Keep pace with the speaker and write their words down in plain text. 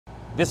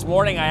This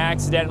morning I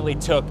accidentally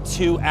took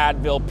 2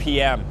 Advil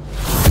PM.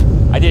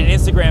 I did an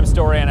Instagram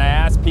story and I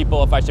asked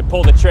people if I should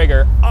pull the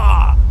trigger,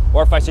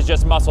 or if I should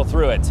just muscle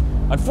through it.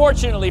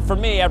 Unfortunately for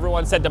me,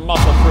 everyone said to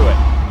muscle through it.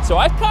 So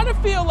I kind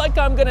of feel like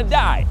I'm gonna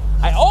die.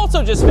 I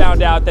also just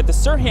found out that the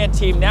Serhant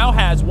Team now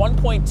has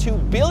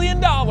 $1.2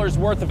 billion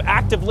worth of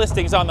active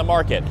listings on the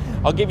market.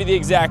 I'll give you the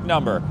exact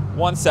number.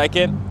 1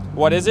 second.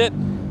 What is it?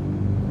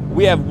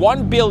 We have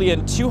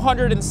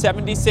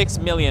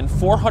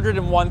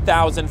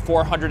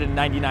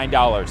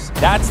 $1,276,401,499.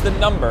 That's the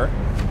number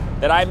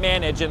that I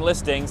manage in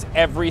listings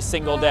every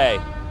single day.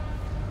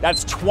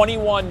 That's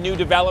 21 new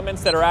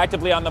developments that are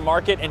actively on the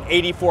market and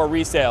 84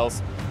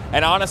 resales.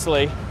 And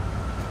honestly,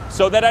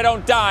 so that I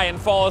don't die and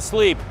fall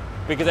asleep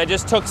because I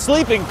just took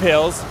sleeping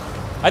pills,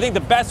 I think the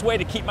best way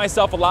to keep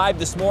myself alive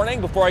this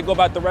morning before I go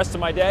about the rest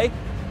of my day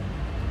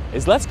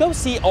is let's go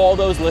see all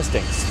those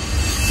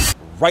listings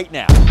right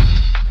now.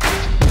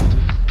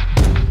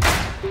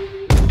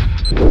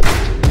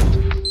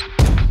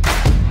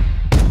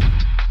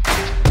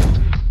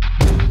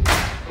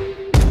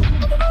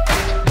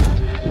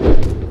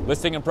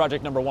 Listing in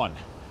project number 1,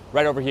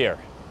 right over here.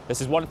 This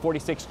is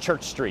 146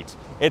 Church Street.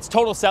 Its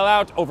total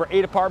sellout over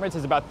 8 apartments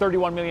is about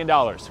 $31 million,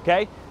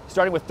 okay?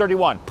 Starting with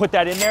 31, put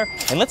that in there,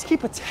 and let's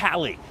keep a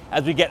tally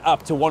as we get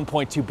up to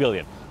 1.2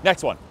 billion.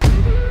 Next one.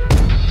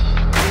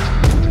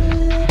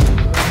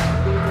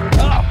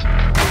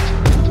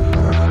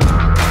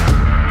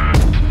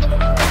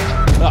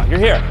 Oh, you're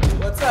here.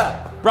 What's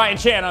up? Brian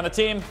Chan on the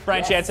team.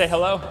 Brian Chan, say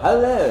hello.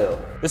 Hello.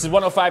 This is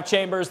 105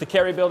 Chambers, the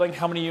Cary building.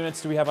 How many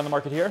units do we have on the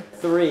market here?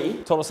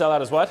 3. Total sellout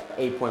is what?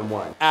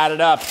 8.1. Add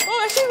it up.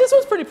 Oh, actually, this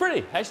one's pretty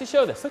pretty. Actually,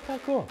 show this. Look how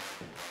cool.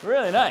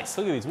 Really nice.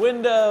 Look at these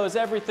windows,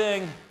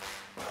 everything.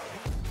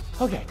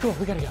 Okay, cool.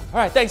 We gotta go. All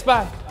right, thanks.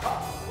 Bye.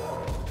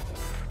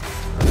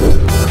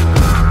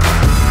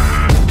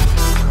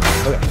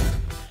 Okay,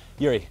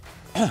 Yuri.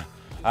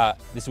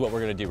 This is what we're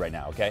gonna do right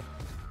now. Okay.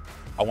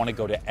 I want to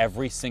go to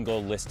every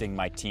single listing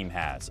my team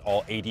has,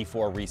 all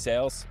 84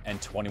 resales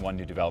and 21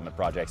 new development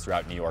projects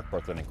throughout New York,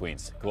 Brooklyn, and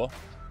Queens. Cool?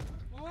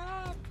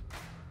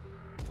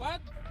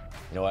 What?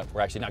 You know what? We're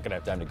actually not going to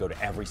have time to go to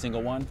every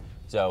single one.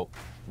 So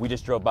we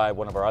just drove by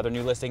one of our other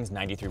new listings,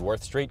 93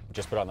 Worth Street,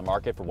 just put on the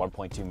market for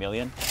 1.2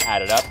 million.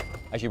 Add it up.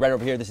 Actually, right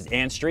over here, this is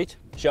Ann Street.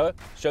 Show it.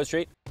 Show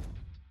Street.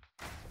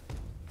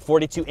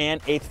 42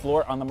 Ann, 8th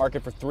floor, on the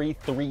market for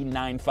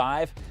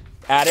 3,395.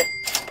 Add it.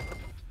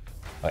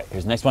 All right,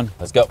 here's the next one.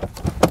 Let's go.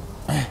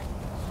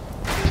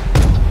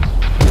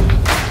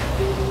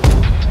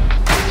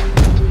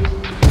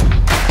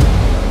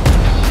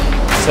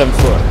 7th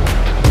floor.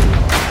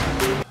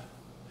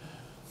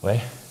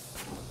 Wait.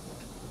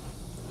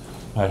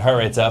 All right, heart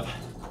rate's up.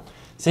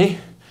 See,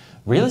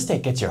 real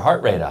estate gets your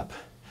heart rate up.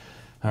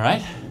 All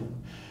right?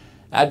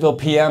 Advil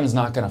PM's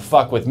not gonna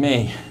fuck with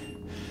me.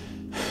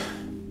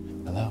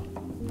 Hello?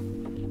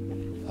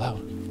 Hello?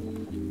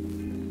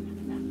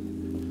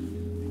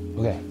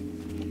 Okay.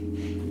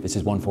 This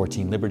is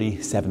 114 Liberty,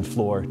 7th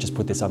floor. Just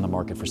put this on the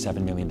market for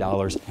 $7 million.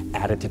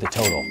 Add it to the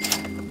total.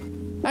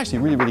 Actually,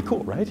 really, really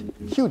cool, right?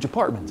 Huge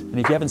apartment. And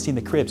if you haven't seen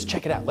the cribs,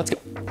 check it out. Let's go.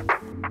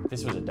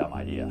 This was a dumb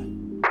idea. I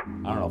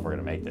don't know if we're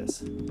gonna make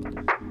this.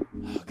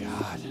 Oh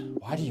God,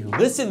 why do you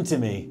listen to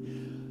me?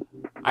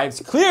 I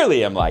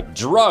clearly am like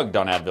drugged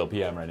on Advil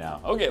PM right now.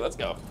 Okay, let's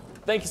go.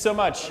 Thank you so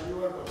much.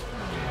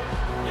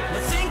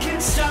 Nothing can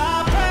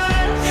stop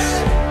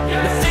us.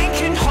 Nothing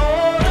can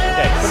hold us.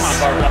 Okay, come on,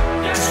 Barbara.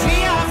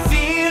 We are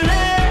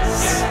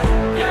fearless.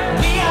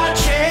 We are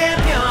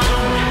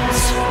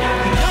champions. We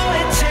know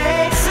it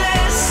takes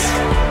us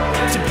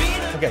to be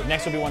the... Okay,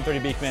 next will be 130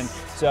 Beekman.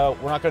 So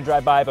we're not gonna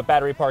drive by, but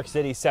Battery Park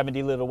City,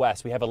 70 Little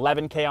West. We have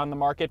 11K on the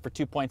market for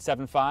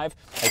 2.75.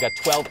 I got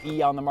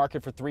 12E on the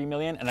market for 3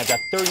 million, and I've got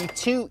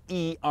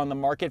 32E on the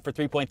market for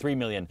 3.3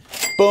 million.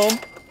 Boom,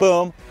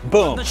 boom,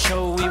 boom. The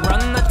show, we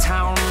run the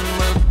town.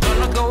 We're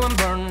gonna go and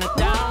burn it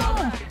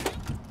down.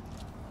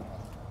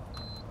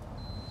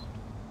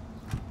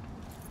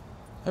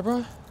 Hey,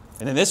 bro.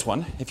 And then this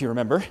one, if you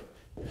remember,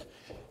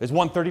 is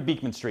 130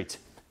 Beekman Street.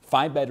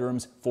 5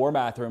 bedrooms, 4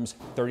 bathrooms,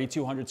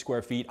 3,200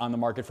 square feet, on the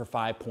market for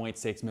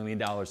 $5.6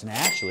 million. And I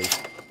actually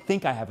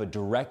think I have a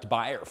direct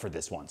buyer for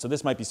this one. So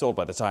this might be sold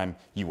by the time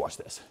you watch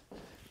this.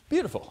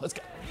 Beautiful, let's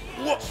go.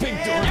 Whoa,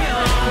 big door.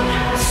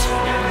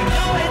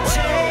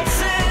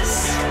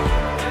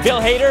 Bill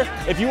Hader,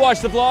 if you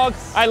watch the vlog,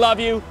 I love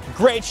you.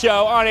 Great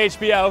show on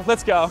HBO,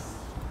 let's go.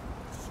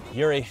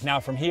 Yuri, now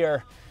from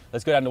here,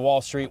 let's go down to Wall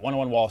Street,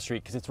 101 Wall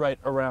Street, because it's right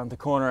around the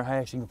corner. I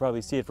actually can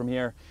probably see it from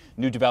here.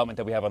 New development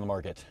that we have on the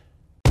market.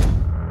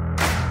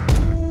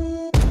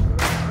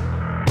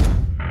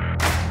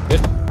 Good.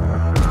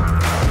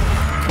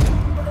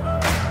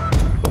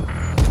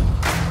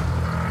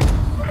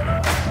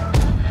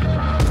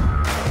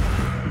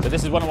 So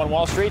this is 101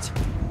 Wall Street.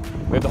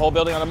 We have the whole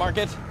building on the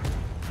market.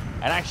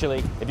 And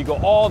actually, if you go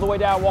all the way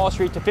down Wall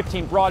Street to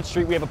 15 Broad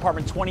Street, we have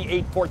apartment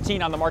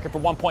 2814 on the market for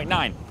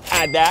 1.9.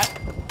 Add that.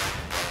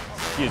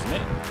 Excuse me.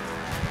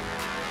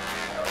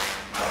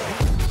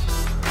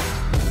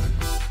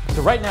 So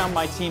So right now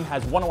my team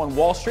has 101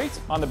 Wall Street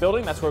on the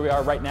building. That's where we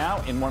are right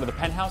now in one of the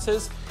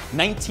penthouses.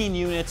 19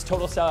 units,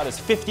 total sellout is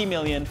 50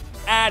 million.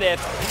 Add it.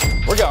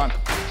 We're going.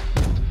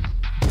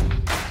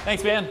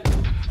 Thanks, man.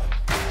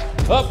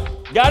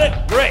 Oh, got it?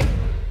 Great.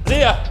 See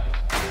ya.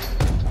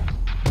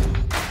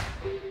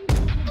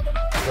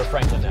 We're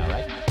Franklin now,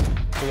 right?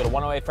 So we'll go to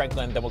 108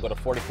 Franklin, then we'll go to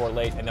 44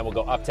 Late, and then we'll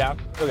go uptown.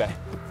 Okay.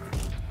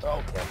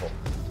 Oh, careful.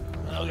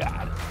 Oh,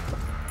 God.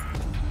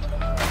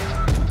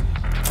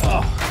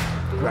 Oh,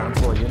 ground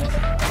floor unit.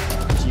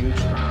 Huge.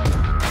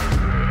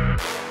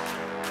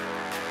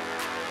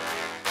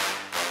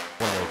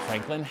 108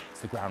 Franklin,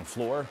 it's the ground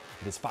floor.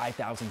 It is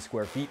 5,000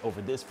 square feet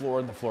over this floor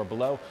and the floor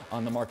below,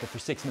 on the market for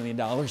 $6 million.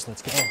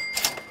 Let's go.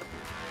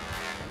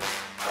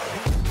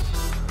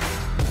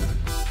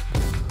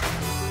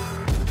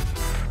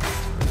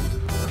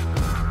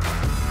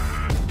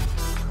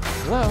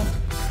 Hello.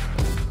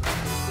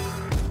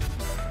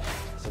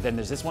 So then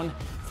there's this one,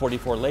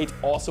 44 Late,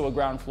 also a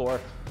ground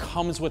floor,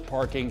 comes with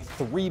parking,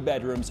 3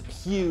 bedrooms,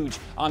 huge,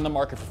 on the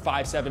market for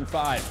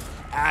 $575.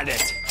 Add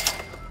it.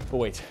 But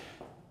wait.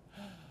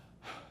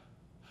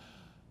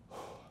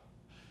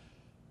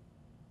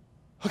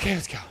 Okay,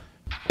 let's go.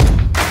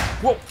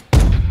 Whoa.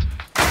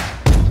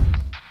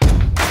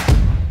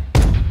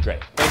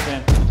 Great. Thanks,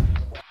 man.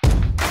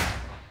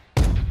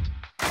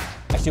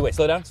 Actually, wait,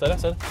 slow down, slow down,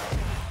 slow down.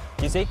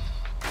 Do you see?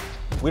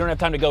 We don't have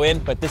time to go in,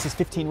 but this is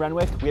 15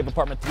 Renwick. We have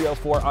apartment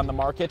 304 on the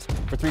market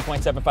for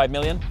 $3.75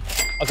 million.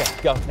 Okay,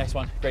 go, next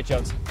one. Great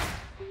Jones.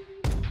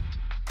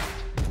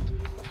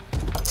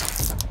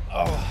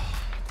 Oh.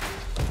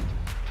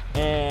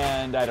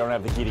 And I don't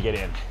have the key to get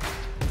in.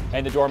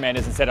 And the doorman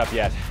isn't set up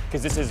yet,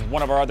 because this is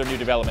one of our other new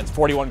developments,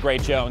 41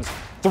 Great Jones,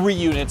 3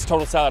 units,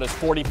 total sellout is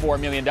 $44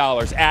 million.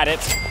 Add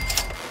it.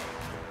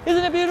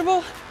 Isn't it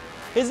beautiful?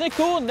 Isn't it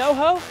cool?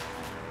 NoHo?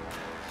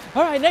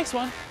 All right, next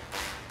one.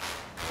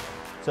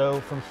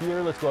 So from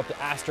here, let's go up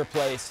to Astor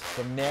Place.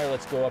 From there,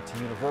 let's go up to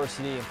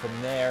University. And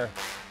from there,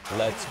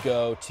 let's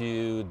go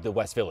to the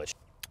West Village,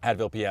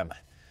 Advil PM.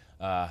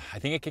 I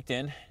think it kicked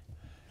in.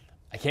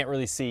 I can't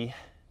really see.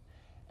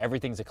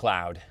 Everything's a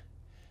cloud,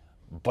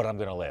 but I'm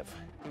gonna live.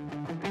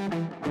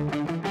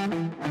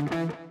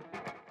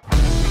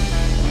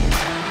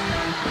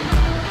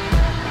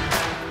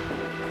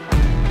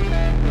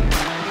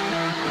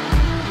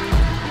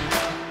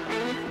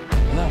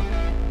 Hello,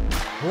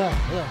 hello,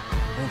 hello.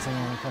 I didn't see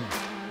anyone coming.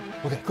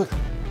 Okay, quickly.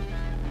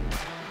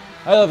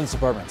 I love this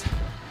apartment.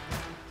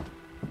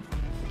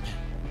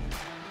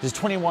 This is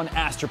 21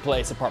 Astor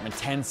Place, apartment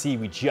 10C.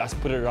 We just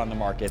put it on the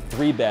market.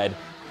 3 bed,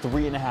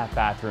 3.5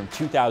 bathroom,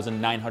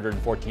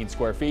 2,914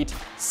 square feet,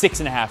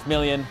 $6.5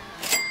 million.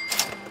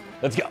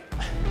 Let's go. All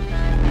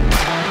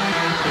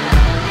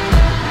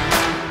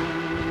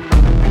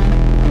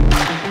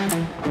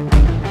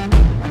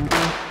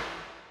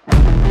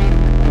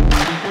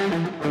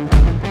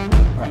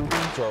right,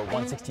 so our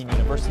 116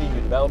 University,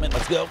 new development.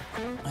 Let's go.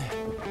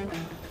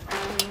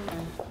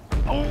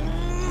 Oh.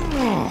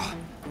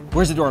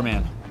 Where's the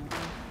doorman?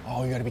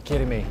 Oh, you gotta be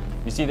kidding me.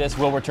 You see this?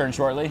 We'll return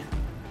shortly.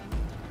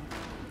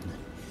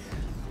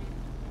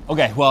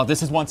 Okay, well,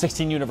 this is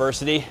 116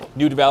 University,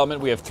 new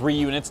development. We have 3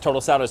 units,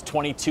 total sellout is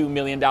 $22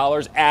 million.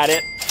 Add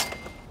it.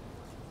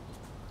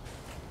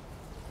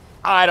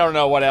 I don't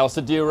know what else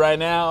to do right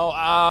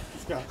now.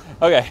 Let's go.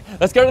 Okay,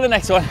 let's go to the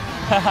next one. Okay,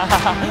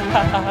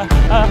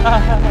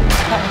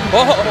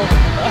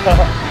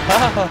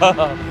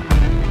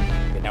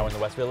 now we're in the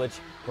West Village,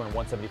 going to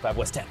 175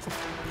 West 10th.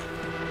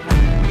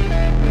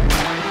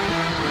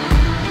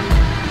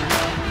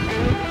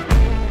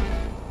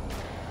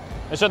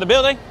 Let's show the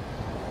building.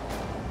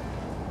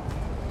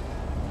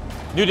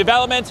 New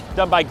development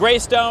done by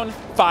Greystone,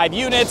 5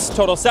 units,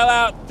 total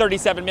sellout,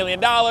 $37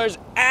 million.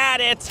 Add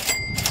it.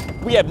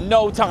 We have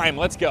no time.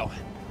 Let's go.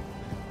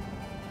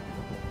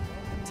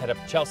 Let's head up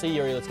to Chelsea.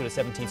 Yuri, let's go to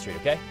 17th Street,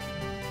 okay?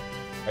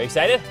 Are you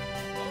excited?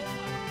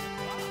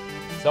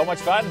 So much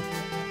fun.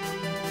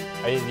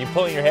 Are you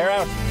pulling your hair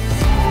out?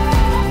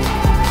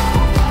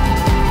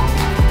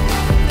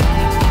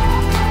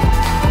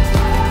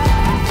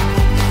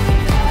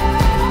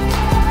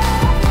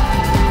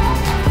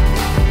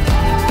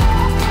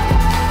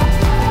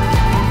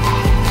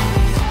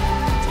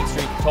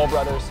 Toll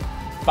Brothers,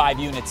 5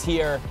 units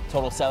here.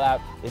 Total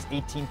sellout is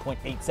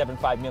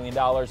 $18.875 million.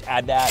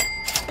 Add that.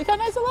 Look how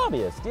nice the lobby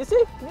is. Do you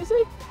see? Can you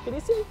see? Can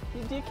you see?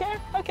 Do you care?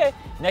 Okay.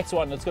 Next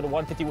one, let's go to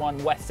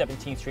 151 West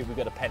 17th Street. We've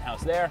got a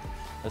penthouse there.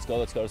 Let's go,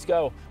 let's go, let's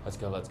go. Let's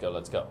go, let's go,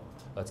 let's go.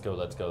 Let's go,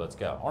 let's go, let's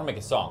go. I want to make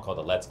a song called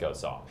the Let's Go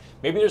song.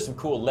 Maybe there's some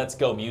cool Let's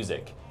Go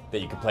music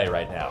that you can play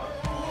right now.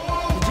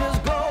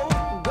 Just go,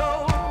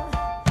 go.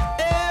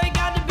 Hey, we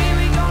got the beat,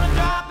 we gonna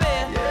drop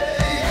it.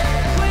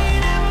 We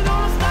ain't ever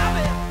gonna stop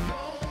it.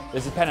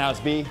 This is Penthouse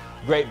B.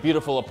 Great,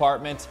 beautiful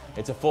apartment.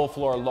 It's a full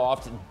floor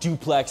loft,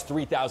 duplex,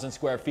 3,000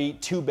 square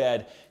feet, 2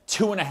 bed,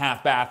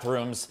 2.5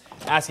 bathrooms,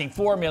 asking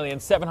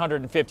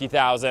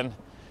 $4,750,000.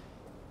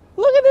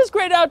 Look at this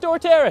great outdoor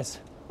terrace.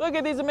 Look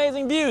at these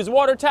amazing views,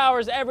 water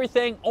towers,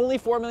 everything, only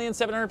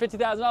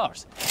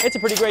 $4,750,000. It's a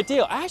pretty great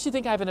deal. I actually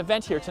think I have an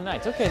event here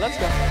tonight. Okay, let's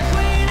go. We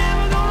ain't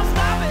ever gonna stop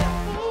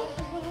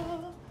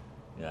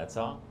that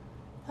song?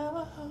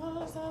 I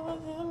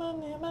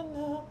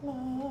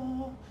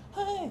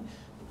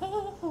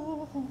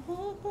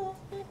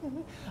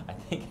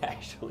think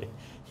actually,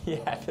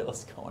 yeah, it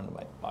feels going to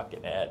my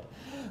fucking head.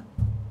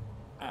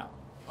 Ow.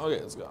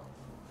 Okay, let's go.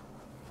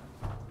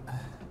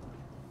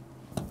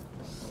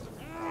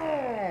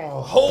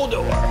 Hold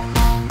door.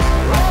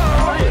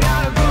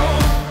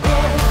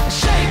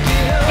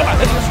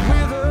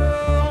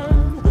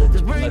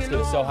 Let's do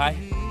it so high.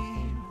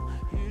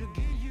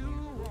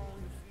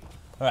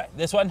 All right,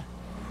 this one,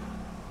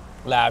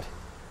 loud.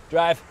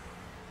 Drive.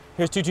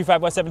 Here's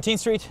 225 West 17th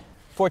Street.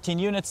 14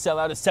 units, sell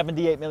out at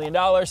 $78 million.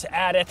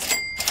 Add it.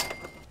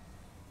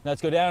 Now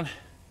let's go down,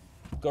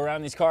 go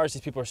around these cars.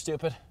 These people are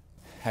stupid.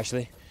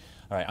 Actually,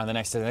 all right, on the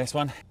next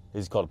one.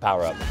 This is called a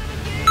power up.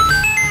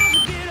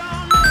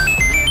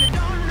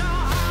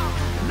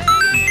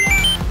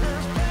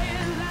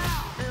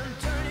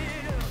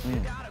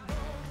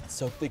 It's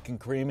so thick and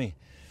creamy.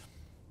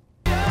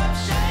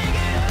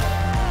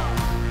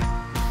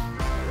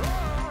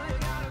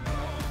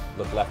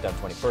 Look left on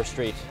 21st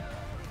Street.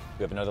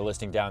 We have another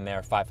listing down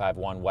there,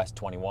 551 West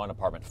 21,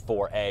 apartment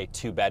 4A,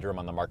 2-bedroom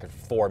on the market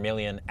for $4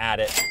 million.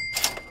 Add it.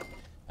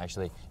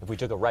 Actually, if we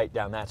took a right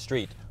down that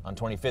street on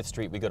 25th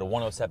Street, we go to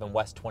 107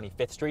 West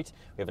 25th Street.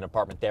 We have an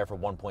apartment there for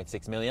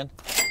 $1.6 million.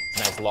 It's a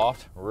nice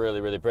loft, really,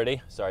 really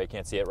pretty. Sorry you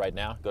can't see it right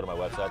now. Go to my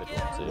website if you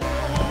want to see it.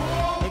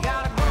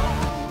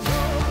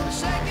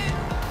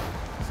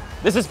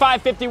 This is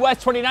 550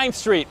 West 29th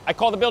Street. I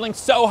call the building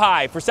So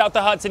High for South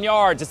of Hudson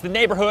Yards. It's the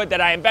neighborhood that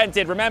I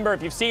invented. Remember,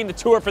 if you've seen the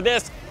tour for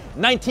this,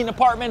 19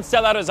 apartments,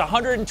 sell out as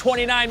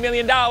 $129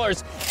 million.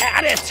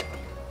 Add it!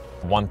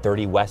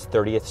 130 West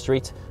 30th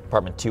Street,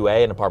 apartment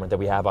 2A, an apartment that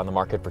we have on the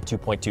market for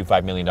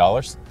 $2.25 million.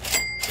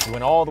 If you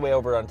went all the way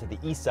over onto the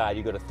east side,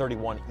 you go to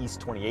 31 East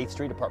 28th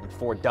Street, apartment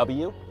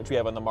 4W, which we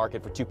have on the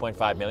market for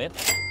 $2.5 million.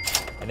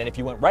 And then if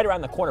you went right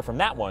around the corner from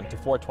that one to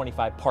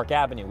 425 Park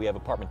Avenue, we have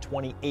apartment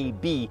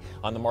 20AB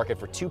on the market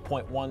for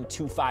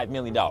 $2.125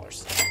 million.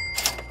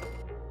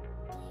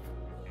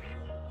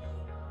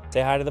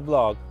 Say hi to the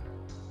vlog.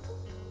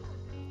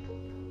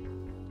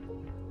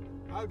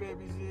 Hi,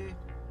 baby Z.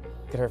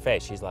 Look at her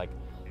face. She's like,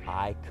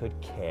 I could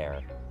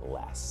care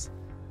less.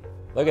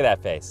 Look at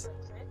that face.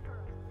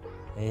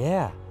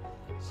 Yeah.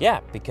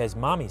 Yeah, because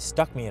mommy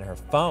stuck me in her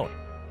phone.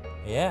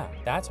 Yeah,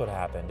 that's what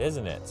happened,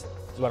 isn't it? So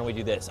why don't we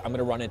do this? I'm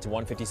gonna run into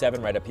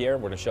 157 right up here.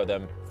 We're gonna show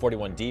them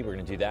 41D, we're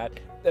gonna do that.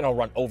 Then I'll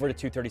run over to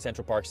 230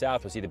 Central Park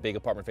South. We'll see the big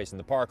apartment facing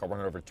the park. I'll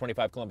run over to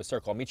 25 Columbus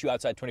Circle. I'll meet you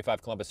outside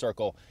 25 Columbus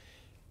Circle.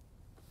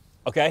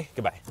 Okay,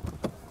 goodbye.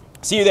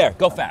 See you there,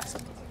 go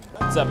fast.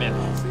 What's up, man?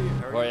 See you.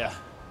 How are ya?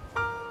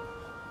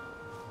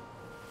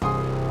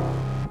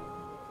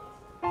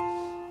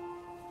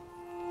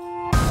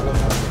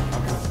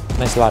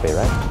 Nice lobby,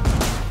 right?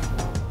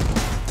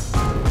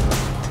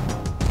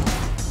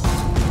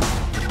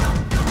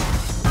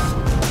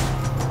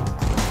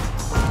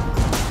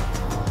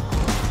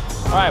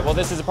 All right, well,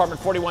 this is apartment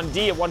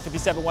 41D at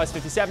 157 West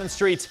 57th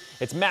Street.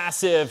 It's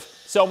massive,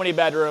 so many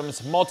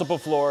bedrooms, multiple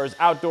floors,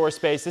 outdoor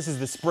space. This is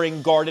the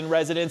Spring Garden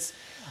residence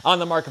on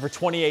the market for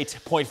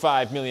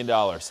 $28.5 million.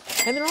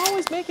 And they're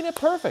always making it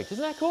perfect.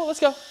 Isn't that cool?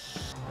 Let's go.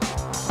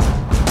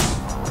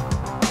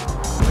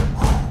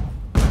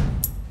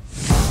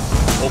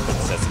 Open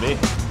sesame.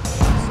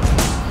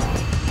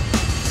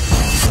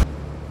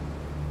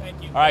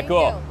 Thank you. All right,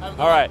 cool.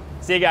 All right,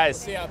 see you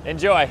guys. See ya.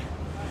 Enjoy.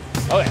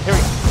 Okay, here we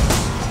go.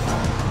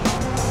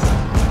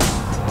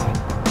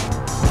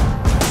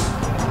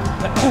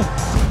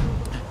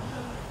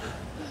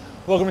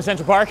 Welcome to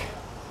Central Park.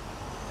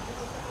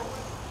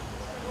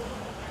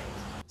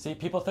 See,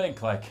 people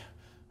think like,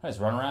 I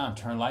just run around,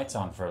 turn lights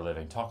on for a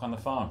living, talk on the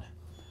phone.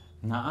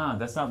 Nuh-uh,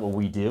 that's not what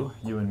we do,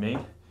 you and me.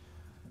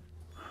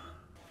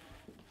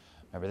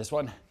 Remember this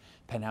one?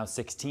 Penthouse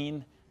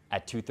 16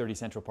 at 230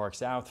 Central Park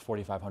South,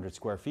 4,500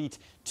 square feet,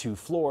 2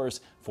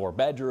 floors, 4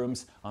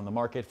 bedrooms, on the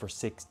market for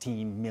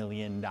 $16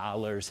 million.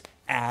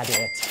 Add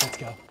it. Let's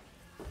go.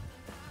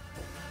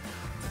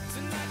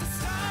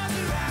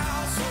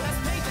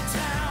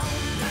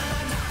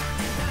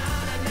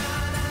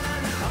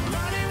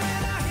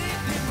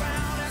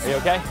 Are you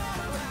okay?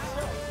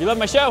 You love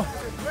my show?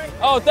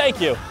 Oh,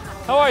 thank you.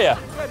 How are you?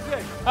 Good,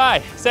 good.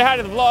 Hi, say hi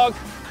to the vlog.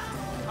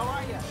 How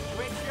are you?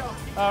 Great show.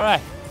 All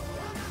right.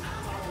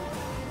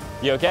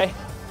 You okay?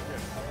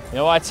 You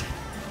know what?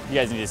 You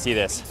guys need to see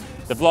this.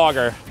 The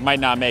vlogger might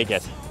not make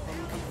it.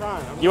 I'm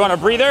trying. You want a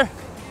breather?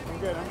 I'm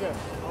good, I'm good.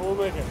 I will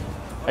make it.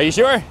 Are you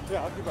sure?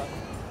 Yeah, I'll keep up.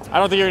 I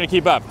don't think you're gonna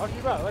keep up. I'll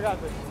keep up. I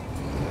got this.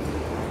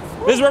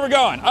 This is where we're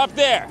going, up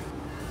there.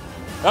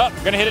 Oh,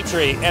 gonna hit a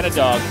tree and a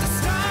dog.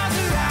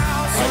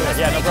 Oh,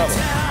 yeah, no problem.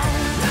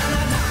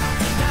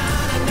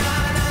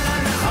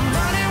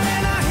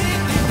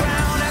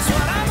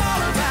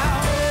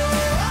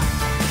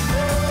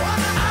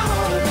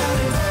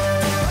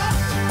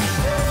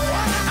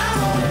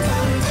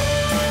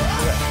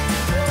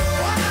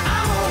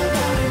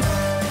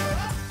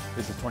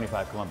 This is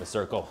 25 Columbus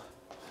Circle,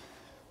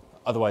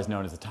 otherwise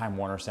known as the Time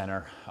Warner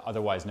Center,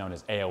 otherwise known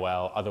as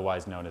AOL,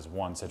 otherwise known as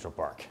 1 Central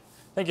Park.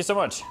 Thank you so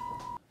much.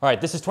 All right,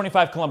 this is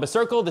 25 Columbus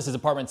Circle. This is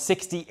apartment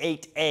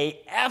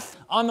 68AF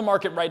on the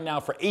market right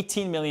now for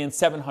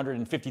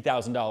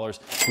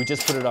 $18,750,000. We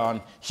just put it on.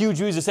 Huge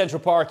views of Central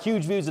Park,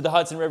 huge views of the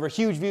Hudson River,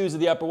 huge views of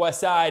the Upper West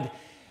Side.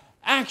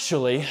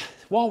 Actually,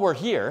 while we're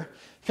here,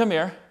 come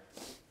here,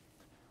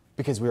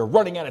 because we are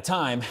running out of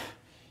time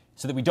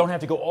so that we don't have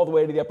to go all the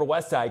way to the Upper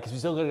West Side because we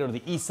still got to go to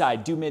the East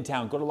Side, do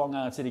Midtown, go to Long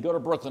Island City, go to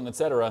Brooklyn,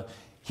 etc.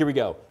 Here we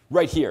go.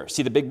 Right here.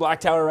 See the big black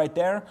tower right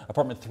there?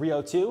 Apartment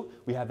 302.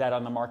 We have that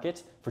on the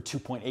market for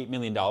 $2.8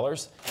 million.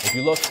 If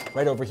you look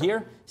right over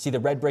here, see the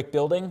red brick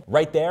building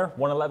right there,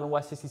 111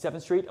 West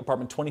 67th Street,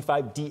 apartment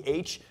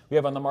 25DH. We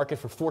have on the market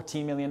for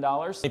 $14 million.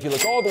 If you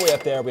look all the way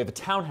up there, we have a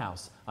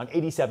townhouse on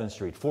 87th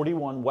Street,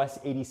 41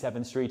 West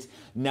 87th Street,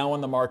 now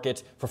on the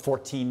market for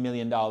 $14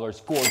 million.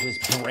 Gorgeous,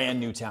 brand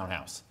new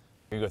townhouse.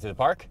 You're gonna go through the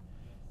park?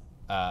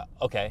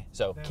 Okay,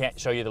 so can't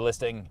show you the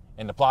listing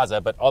in the plaza,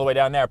 but all the way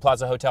down there,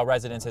 Plaza Hotel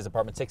Residences,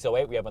 apartment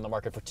 608, we have on the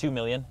market for $2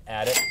 million.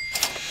 Add it.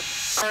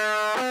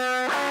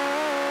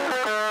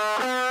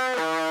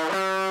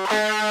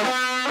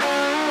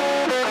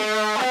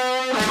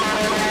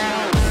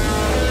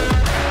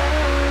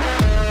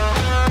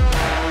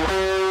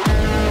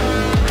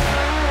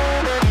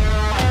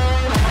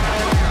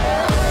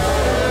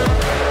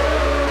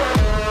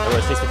 We're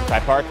at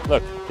 655 Park.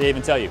 Look, they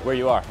even tell you where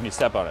you are when you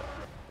step on it.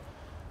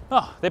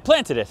 Oh, they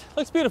planted it.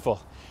 Looks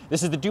beautiful.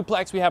 This is the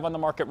duplex we have on the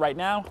market right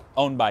now,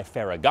 owned by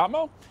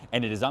Ferragamo,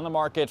 and it is on the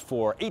market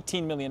for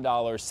 $18 million,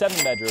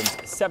 7 bedrooms,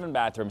 7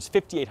 bathrooms,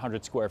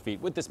 5,800 square feet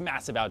with this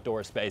massive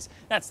outdoor space.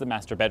 That's the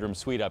master bedroom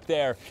suite up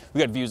there. We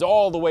got views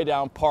all the way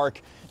down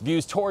Park,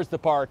 views towards the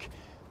park.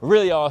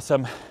 Really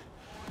awesome.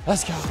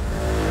 Let's go.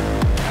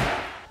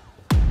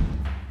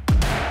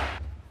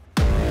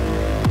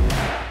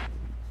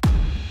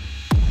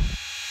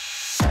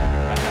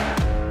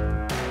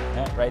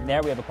 Right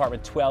there, we have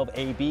apartment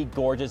 12AB,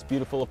 gorgeous,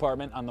 beautiful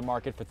apartment on the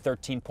market for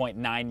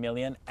 $13.9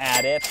 million.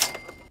 Add it.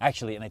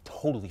 Actually, and I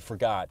totally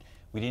forgot,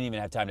 we didn't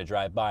even have time to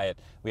drive by it.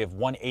 We have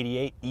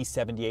 188 East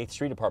 78th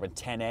Street, apartment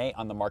 10A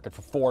on the market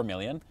for $4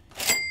 million.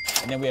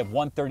 And then we have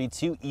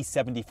 132 East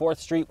 74th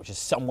Street, which is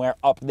somewhere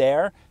up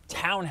there.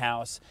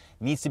 Townhouse,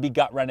 needs to be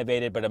gut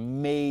renovated, but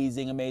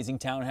amazing, amazing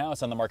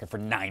townhouse on the market for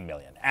 $9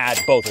 million. Add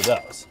both of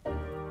those.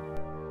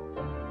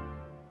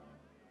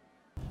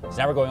 So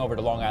now we're going over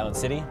to Long Island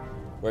City,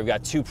 where we've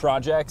got 2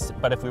 projects,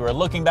 but if we were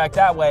looking back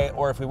that way,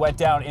 or if we went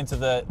down into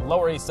the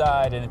Lower East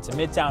Side and into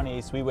Midtown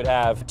East, we would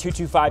have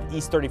 225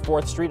 East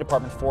 34th Street,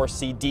 apartment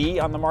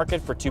 4CD on the market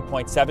for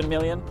 $2.7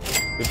 million.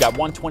 We've got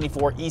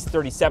 124 East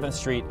 37th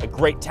Street, a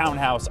great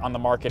townhouse on the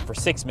market for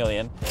 $6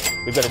 million.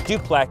 We've got a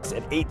duplex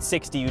at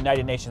 860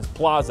 United Nations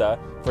Plaza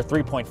for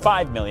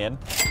 $3.5 million.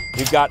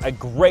 We've got a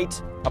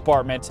great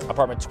apartment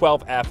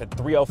 12F at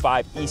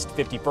 305 East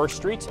 51st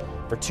Street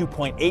for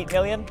 $2.8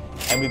 million.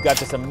 And we've got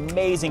this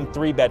amazing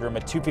 3-bedroom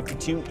at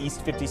 252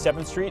 East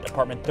 57th Street,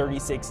 apartment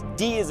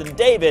 36D as in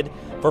David,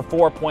 for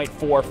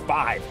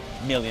 $4.45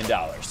 million.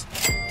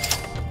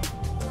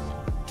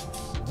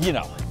 You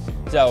know,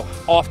 so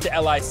off to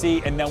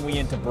LIC and then we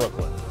into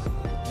Brooklyn.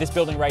 This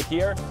building right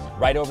here,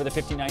 right over the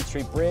 59th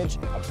Street Bridge,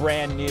 a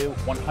brand new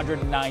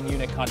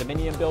 109-unit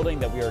condominium building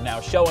that we are now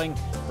showing,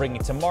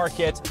 bringing to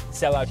market.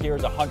 Sellout here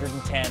is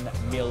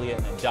 $110 million.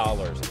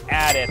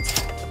 Add it.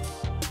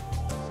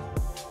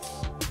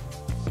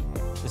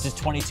 This is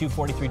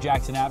 2243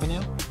 Jackson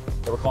Avenue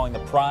that we're calling the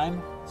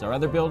Prime. It's our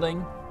other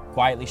building,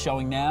 quietly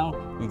showing now.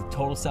 The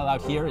total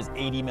sellout here is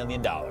 $80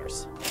 million.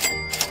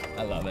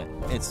 I love it.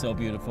 It's so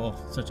beautiful,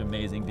 such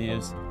amazing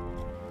views.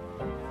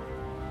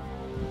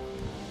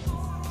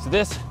 So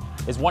this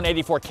is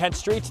 184 Kent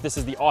Street. This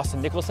is the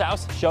Austin Nichols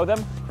house. Show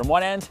them from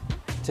one end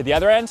to the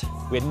other end.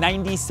 We had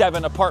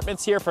 97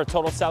 apartments here for a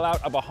total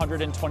sellout of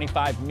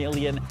 $125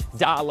 million.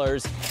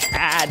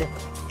 Add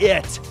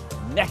it.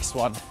 Next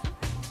one.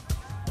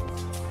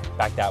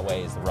 Back that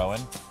way is the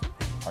Rowan.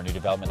 Our new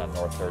development on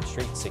North 3rd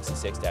Street,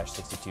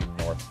 66-62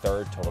 North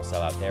 3rd. Total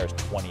sellout there is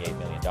 $28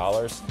 million.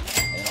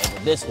 And over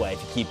this way,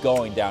 if you keep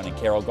going down in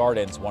Carroll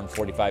Gardens,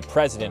 145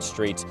 President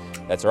Street,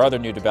 that's our other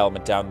new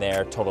development down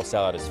there. Total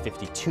sellout is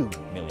 $52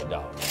 million.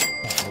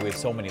 We have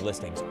so many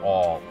listings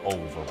all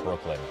over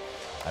Brooklyn.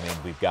 I mean,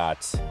 we've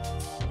got,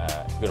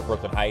 go to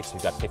Brooklyn Heights,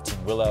 we've got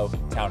 15 Willow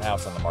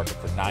townhouse on the market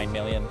for $9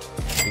 million.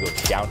 If you go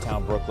to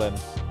downtown Brooklyn,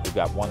 we've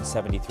got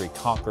 173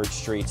 Concord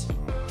Street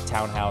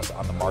townhouse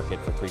on the market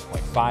for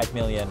 $3.5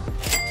 million.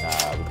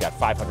 We've got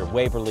 500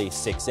 Waverly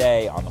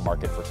 6A on the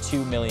market for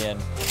 $2 million.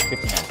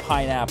 59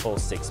 Pineapple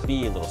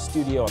 6B, a little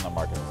studio on the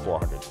market for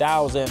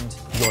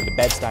 $400,000. You go into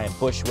Bed-Stuy and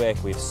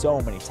Bushwick, we have so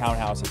many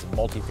townhouses and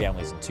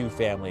multifamilies and 2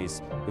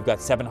 families. We've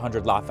got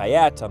 700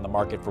 Lafayette on the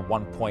market for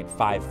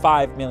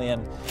 $1.55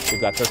 million.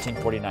 We've got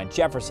 1349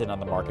 Jefferson on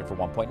the market for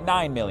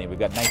 $1.9 million. We've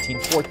got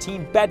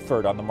 1914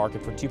 Bedford on the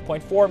market for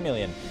 $2.4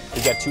 million.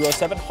 We've got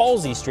 207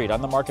 Halsey Street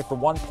on the market for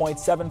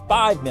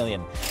 $1.75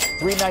 million.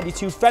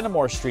 392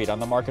 Fenimore Street on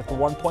the market for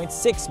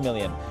 $1.6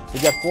 million.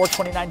 We've got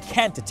 429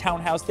 Kent, a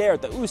townhouse there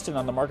at the Euston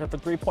on the market for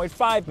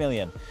 $3.5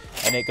 million.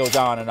 And it goes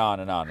on and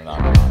on and on and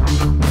on.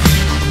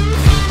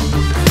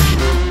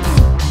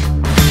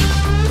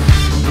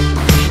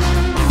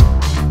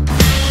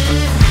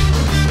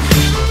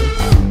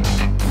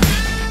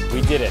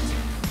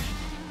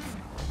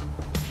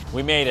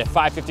 made it.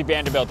 550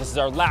 Vanderbilt. This is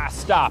our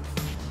last stop.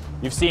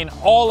 You've seen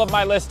all of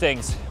my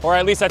listings, or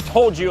at least I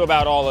told you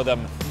about all of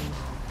them.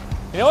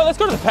 You know what? Let's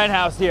go to the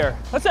penthouse here.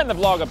 Let's end the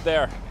vlog up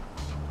there.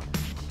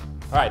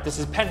 All right, this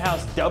is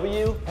Penthouse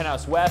W,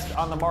 Penthouse West,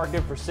 on the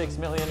market for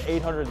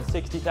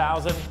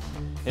 $6,860,000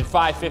 in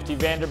 550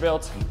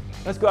 Vanderbilt.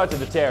 Let's go out to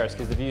the terrace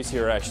because the views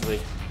here are actually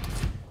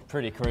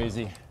pretty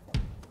crazy.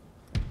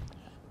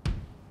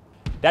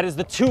 That is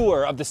the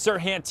tour of the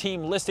Serhant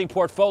Team listing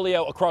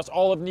portfolio across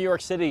all of New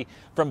York City,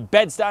 from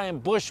Bed-Stuy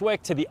and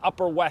Bushwick to the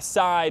Upper West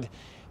Side.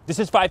 This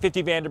is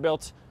 550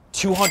 Vanderbilt,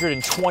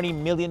 $220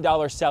 million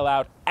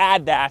sellout.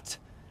 Add that,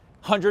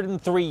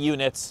 103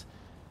 units,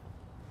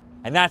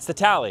 and that's the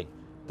tally.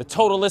 The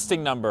total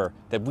listing number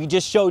that we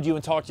just showed you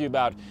and talked to you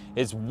about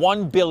is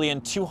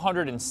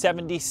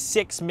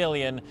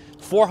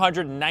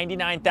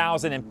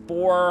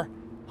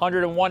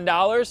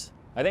 $1,276,499,401.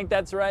 I think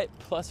that's right,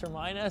 plus or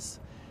minus.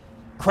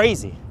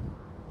 Crazy,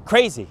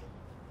 crazy.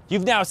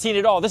 You've now seen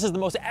it all. This is the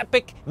most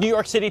epic New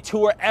York City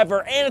tour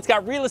ever, and it's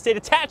got real estate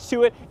attached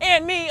to it,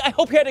 and me. I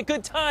hope you had a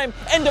good time.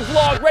 End of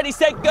vlog, ready,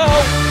 set, go.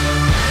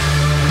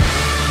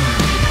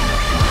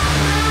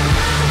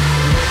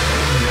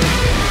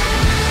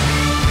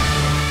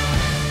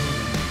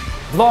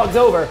 Vlog's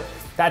over.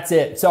 That's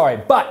it. Sorry,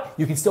 but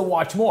you can still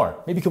watch more.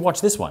 Maybe you can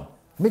watch this one.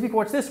 Maybe you can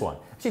watch this one.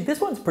 Actually,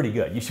 this one's pretty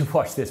good. You should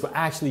watch this one.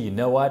 Actually, you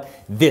know what?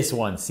 This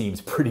one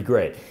seems pretty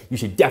great. You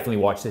should definitely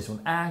watch this one.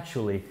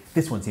 Actually,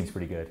 this one seems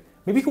pretty good.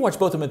 Maybe you can watch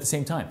both of them at the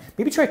same time.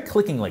 Maybe try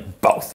clicking like both.